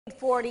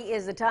8:40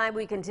 is the time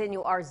we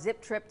continue our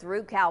zip trip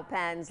through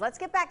Cowpens. Let's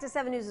get back to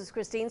 7 News'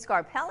 Christine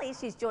Scarpelli.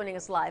 She's joining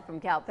us live from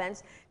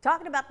Cowpens,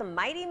 talking about the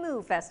Mighty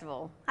Moo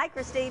Festival. Hi,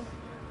 Christine.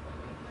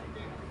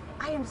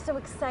 I am so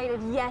excited.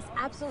 Yes,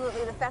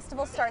 absolutely. The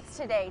festival starts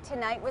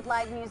tonight with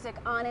live music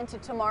on into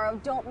tomorrow.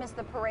 Don't miss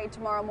the parade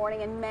tomorrow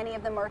morning, and many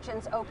of the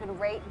merchants open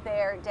right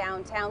there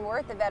downtown. We're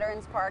at the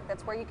Veterans Park.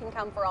 That's where you can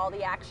come for all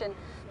the action.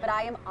 But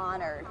I am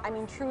honored,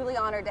 truly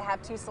honored to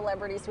have two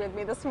celebrities with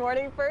me this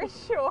morning for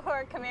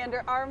sure.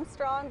 Commander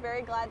Armstrong,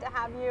 very glad to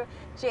have you.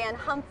 Jan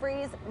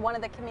Humphreys, one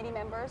of the committee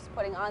members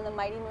putting on the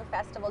Mighty Moo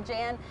Festival.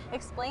 Jan,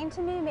 explain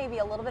to me maybe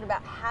a little bit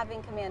about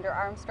having Commander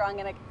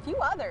Armstrong and a few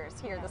others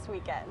here this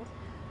weekend.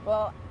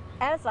 Well,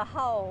 as a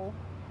whole,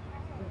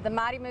 the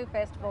Mighty Moo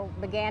Festival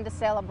began to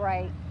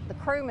celebrate the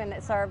crewmen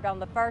that served on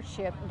the first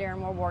ship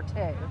during World War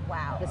II.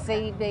 Wow. The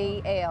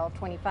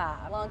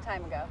CVL-25. Long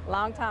time ago.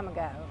 Long time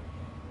ago.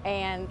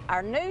 And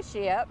our new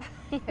ship,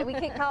 we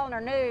keep calling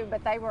her new,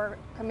 but they were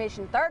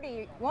commissioned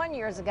 31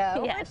 years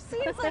ago. Yes.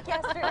 Which seems like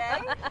yesterday.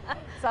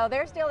 So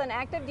they're still in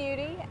active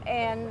duty,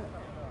 and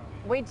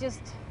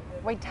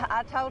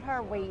I told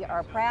her we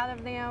are proud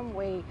of them.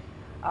 We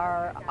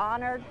are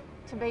honored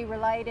to be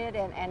related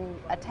and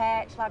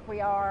attached like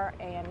we are,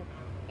 and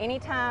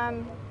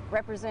anytime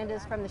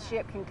representatives from the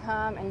ship can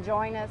come and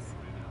join us,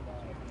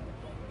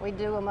 we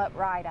do them up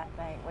right, I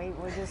think.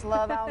 We just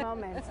love on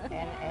them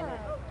and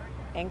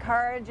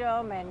encourage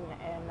them and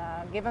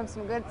give them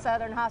some good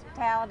Southern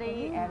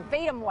hospitality and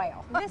feed them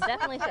well. This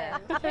definitely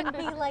should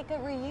be like a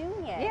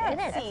reunion.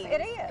 Yes,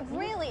 it is.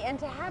 Really, and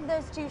to have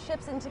those two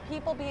ships and to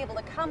people be able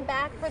to come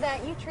back for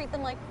that, you treat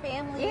them like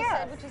family, you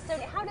said, which is so.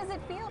 How does it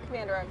feel,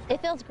 Commander Armstrong?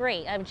 It feels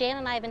great. Jan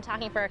and I have been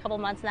talking for a couple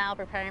months now,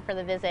 preparing for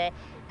the visit,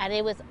 and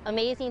it was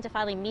amazing to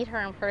finally meet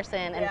her in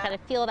person and kind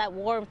of feel that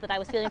warmth that I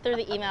was feeling through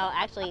the email,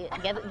 actually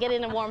get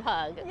in a warm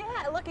hug.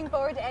 Yeah, looking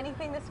forward to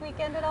anything this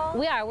weekend at all?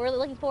 We are. We're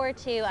looking forward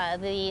to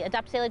the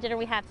Adopt Sailor dinner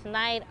we have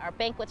tonight, our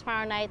banquet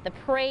tomorrow night, the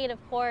parade,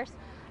 of course.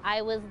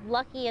 I was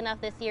lucky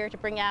enough this year to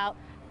bring out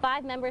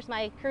 5 members of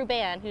my crew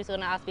band who's going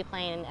to also be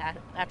playing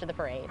after the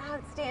parade.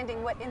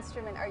 Outstanding. What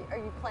instrument are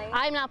you playing?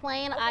 I'm not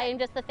playing. Okay. I am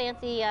just the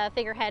fancy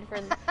figurehead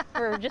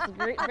for just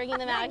bringing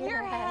them out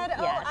here. Figurehead.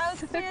 Yes. Oh,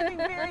 outstanding.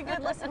 Very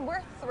good. Listen,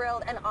 we're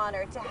thrilled and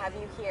honored to have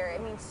you here.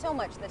 It means so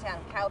much to the town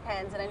of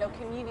Cowpens, and I know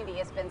community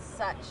has been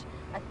such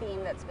a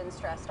theme that's been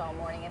stressed all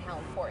morning and how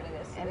important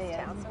it is to this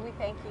town. So we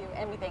thank you,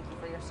 and we thank you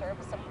for your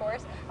service, of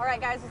course. All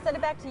right, guys, we'll send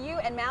it back to you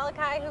and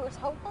Malachi, who is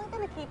hopefully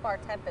going to keep our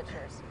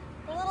temperatures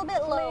a little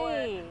bit lower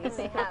than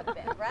they have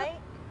been, right?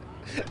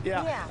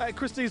 Yeah.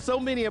 Christine, so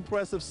many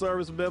impressive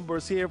service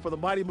members here for the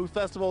Mighty Moo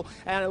Festival,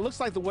 and it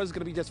looks like the weather's going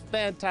to be just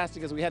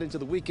fantastic as we head into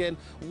the weekend.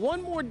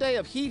 One more day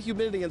of heat,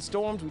 humidity, and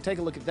storms. We take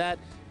a look at that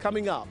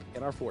coming up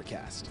in our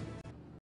forecast.